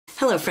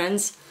Hello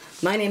friends,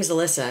 my name is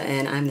Alissa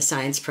and I'm the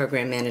Science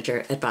Program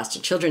Manager at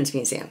Boston Children's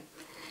Museum.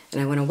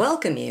 And I want to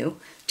welcome you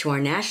to our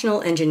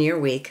National Engineer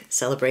Week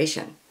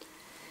celebration.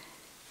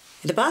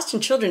 At the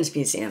Boston Children's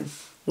Museum,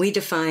 we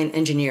define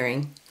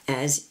engineering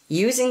as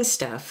using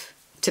stuff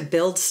to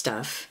build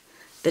stuff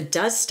that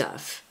does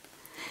stuff.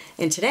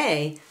 And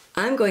today,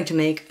 I'm going to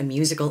make a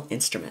musical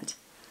instrument.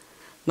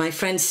 My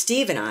friend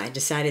Steve and I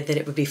decided that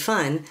it would be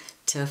fun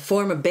to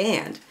form a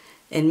band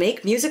and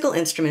make musical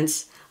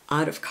instruments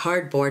out of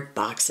cardboard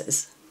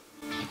boxes.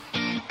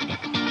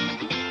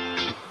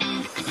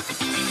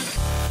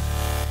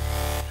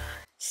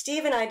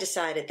 Steve and I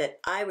decided that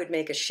I would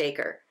make a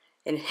shaker,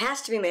 and it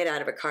has to be made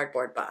out of a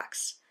cardboard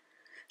box.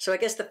 So I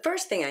guess the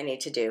first thing I need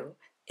to do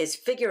is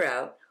figure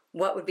out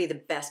what would be the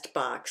best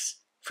box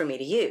for me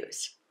to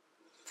use.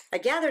 I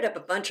gathered up a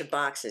bunch of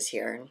boxes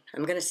here, and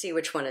I'm going to see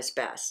which one is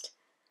best.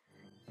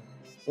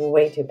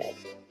 Way too big.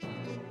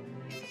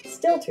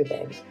 Still too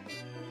big.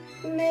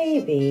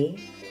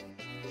 Maybe.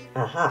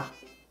 Aha.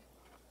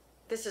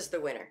 This is the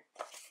winner.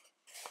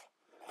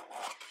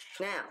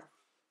 Now,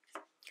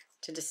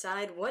 to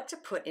decide what to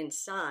put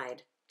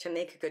inside to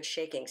make a good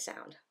shaking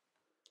sound.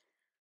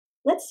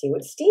 Let's see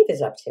what Steve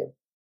is up to.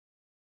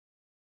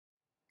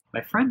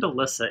 My friend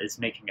Alissa is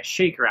making a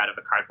shaker out of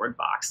a cardboard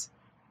box.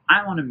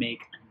 I want to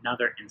make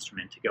another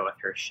instrument to go with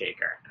her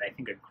shaker, and I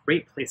think a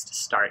great place to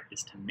start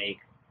is to make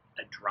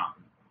a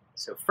drum.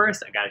 So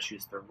first, I got to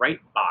choose the right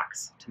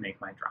box to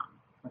make my drum.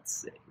 Let's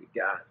see, we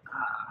got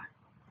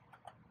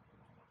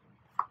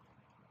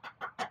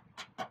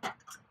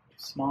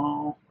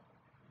small.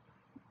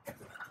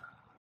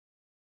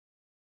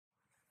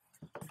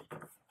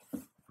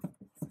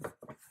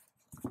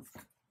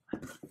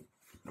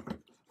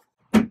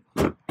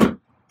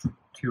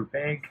 Too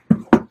big.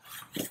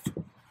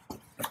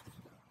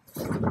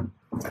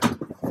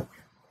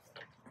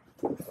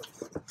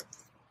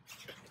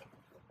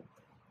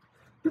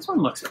 This one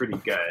looks pretty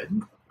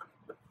good.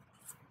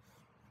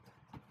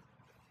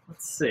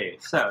 Let's see,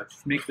 so to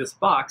make this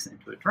box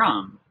into a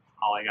drum,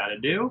 all I gotta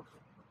do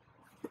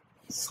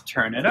is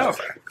turn it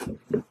over.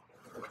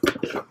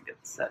 Get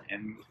set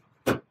in.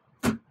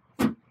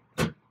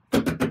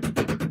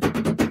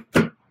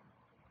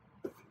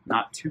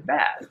 Not too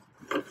bad.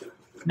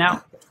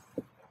 Now,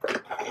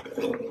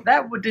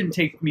 that didn't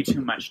take me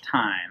too much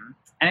time,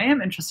 and I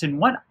am interested in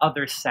what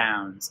other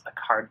sounds a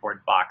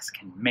cardboard box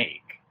can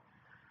make.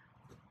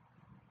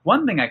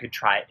 One thing I could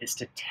try is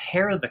to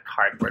tear the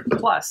cardboard.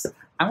 Plus,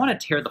 I want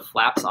to tear the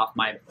flaps off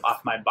my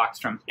box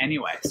drum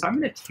anyway, so I'm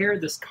going to tear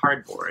this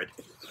cardboard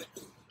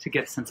to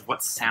get a sense of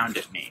what sound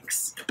it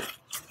makes.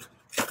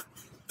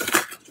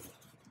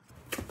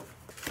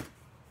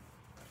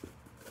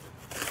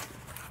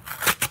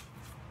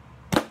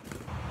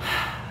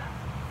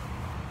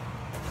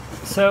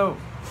 So,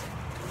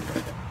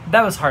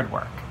 that was hard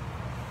work,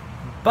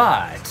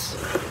 but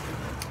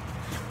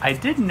I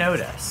did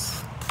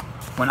notice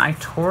when I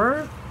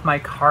tore my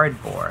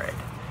cardboard,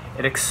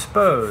 it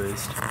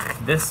exposed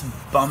this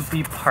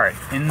bumpy part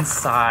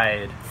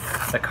inside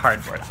the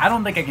cardboard. I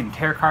don't think I can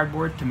tear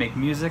cardboard to make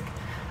music.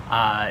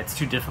 It's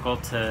too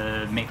difficult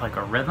to make like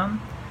a rhythm,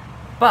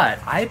 but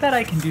I bet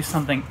I can do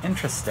something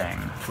interesting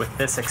with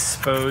this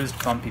exposed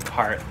bumpy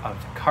part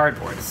of the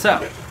cardboard. So,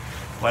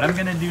 what I'm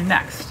gonna do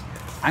next,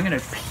 I'm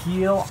gonna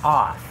peel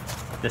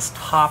off this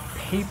top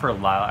paper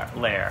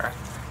layer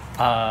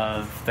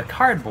of the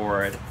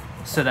cardboard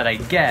so that I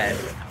get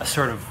a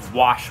sort of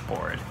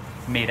washboard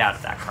made out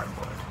of that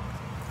cardboard.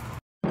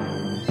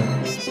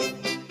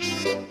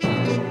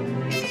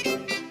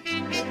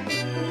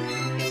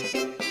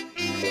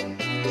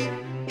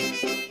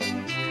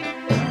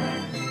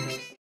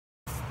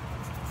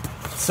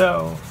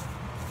 So,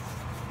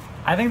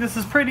 I think this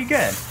is pretty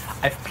good.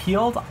 I've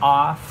peeled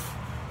off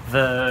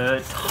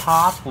the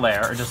top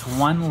layer, or just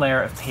one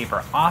layer of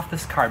paper off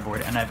this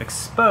cardboard, and I've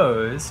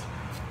exposed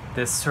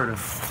this sort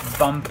of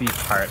bumpy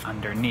part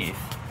underneath.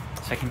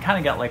 So I can kind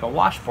of get like a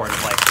washboard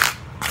of like,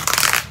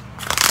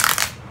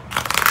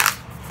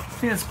 I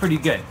think that's pretty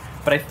good.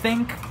 But I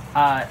think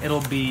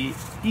it'll be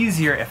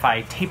easier if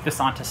I tape this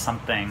onto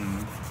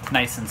something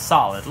nice and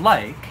solid,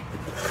 like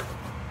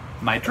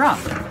my drum.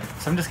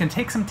 So I'm just gonna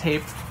take some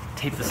tape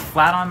this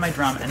flat on my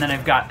drum, and then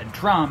I've got a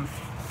drum,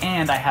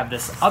 and I have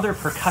this other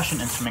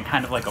percussion instrument,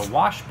 kind of like a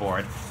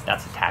washboard,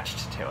 that's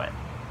attached to it.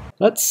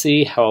 Let's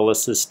see how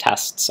Alyssa's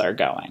tests are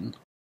going.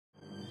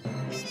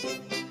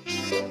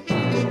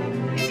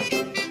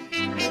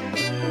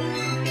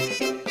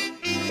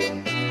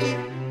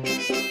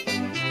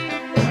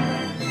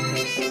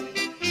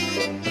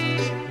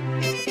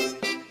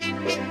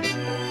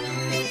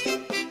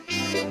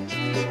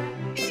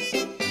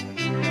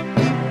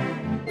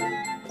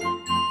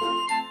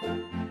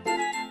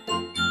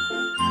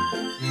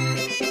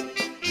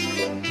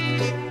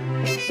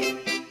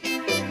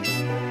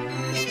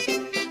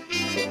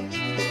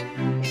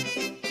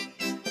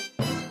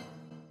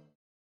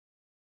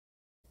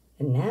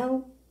 And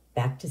now,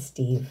 back to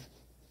Steve.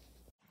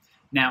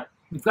 Now,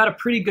 we've got a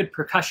pretty good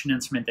percussion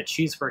instrument that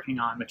she's working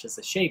on, which is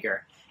the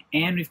shaker,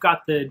 and we've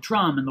got the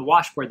drum and the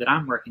washboard that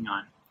I'm working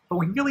on. but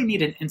we really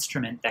need an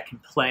instrument that can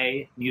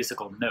play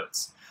musical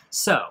notes.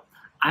 So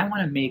I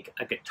want to make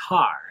a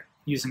guitar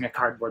using a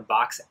cardboard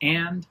box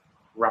and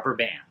rubber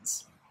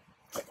bands.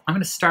 I'm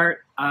going to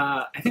start,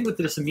 I think, with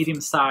just a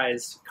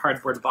medium-sized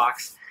cardboard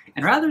box,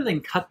 and rather than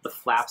cut the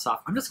flaps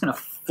off, I'm just going to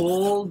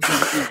fold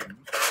them in,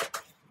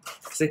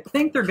 because I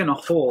think they're going to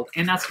hold,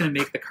 and that's going to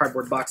make the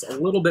cardboard box a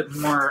little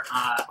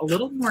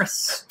more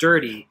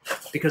sturdy,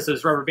 because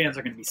those rubber bands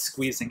are going to be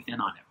squeezing in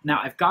on it.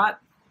 Now, I've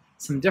got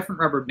some different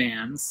rubber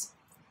bands.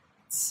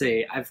 Let's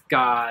see, I've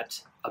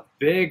got a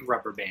big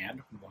rubber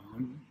band,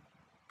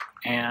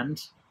 and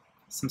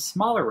some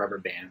smaller rubber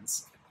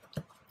bands.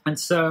 And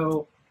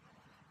so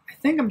I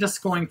think I'm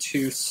just going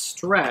to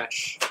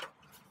stretch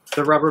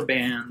the rubber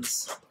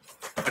bands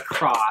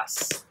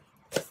across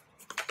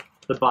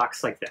the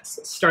box like this,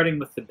 starting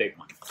with the big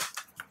one.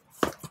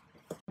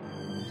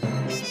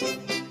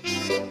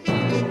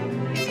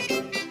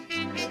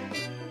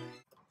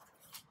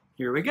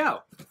 Here we go.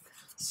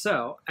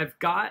 So I've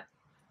got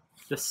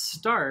the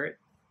start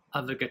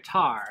of a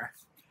guitar,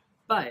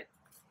 but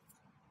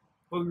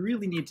what we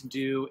really need to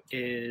do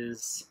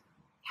is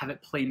have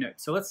it play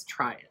notes. So let's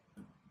try it.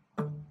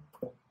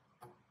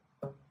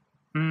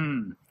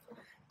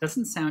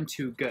 Doesn't sound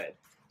too good.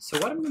 So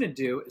what I'm going to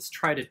do is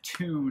try to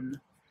tune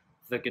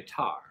the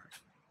guitar.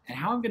 And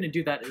how I'm going to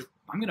do that is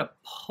I'm going to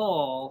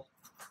pull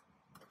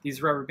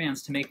these rubber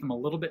bands to make them a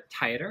little bit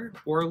tighter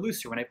or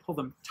looser. When I pull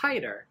them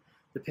tighter,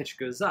 the pitch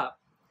goes up.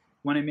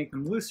 When I make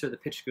them looser, the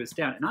pitch goes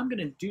down. And I'm going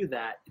to do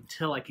that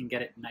until I can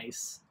get it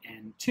nice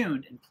and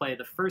tuned and play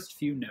the first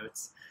few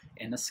notes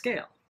in a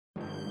scale.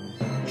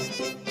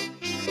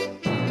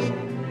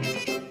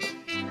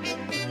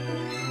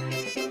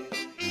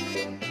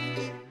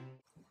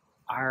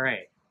 All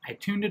right, I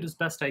tuned it as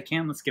best I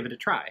can. Let's give it a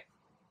try.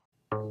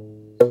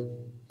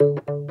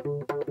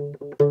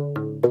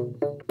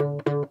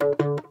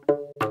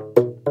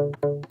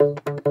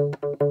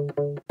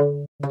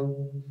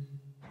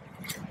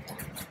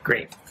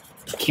 Great.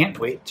 Can't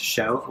wait to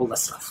show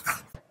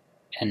Alissa.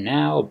 And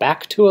now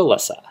back to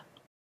Alissa.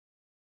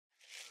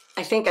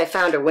 I think I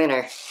found a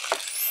winner.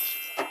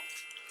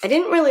 I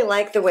didn't really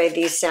like the way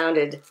these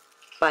sounded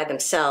by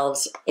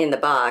themselves in the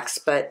box,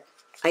 but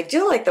I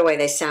do like the way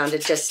they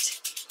sounded just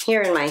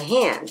here in my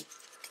hand.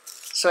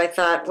 So I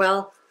thought,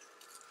 well,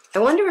 I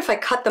wonder if I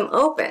cut them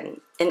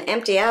open and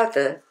empty out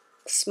the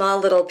small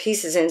little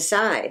pieces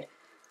inside.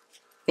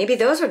 Maybe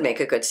those would make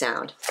a good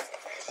sound.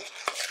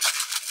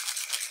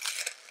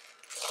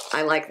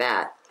 I like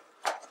that.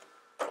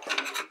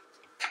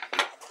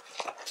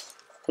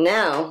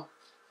 Now,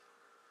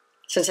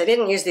 since I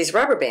didn't use these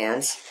rubber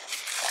bands,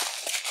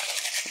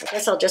 I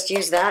guess I'll just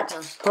use that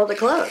to hold it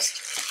closed.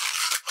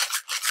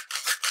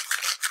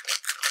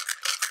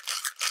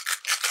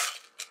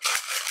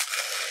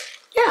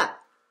 Yeah.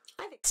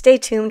 Stay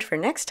tuned for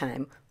next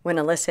time when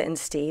Alissa and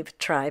Steve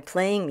try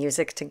playing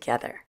music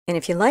together. And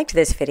if you liked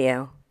this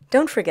video,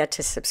 don't forget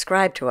to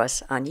subscribe to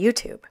us on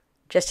YouTube.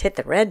 Just hit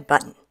the red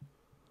button.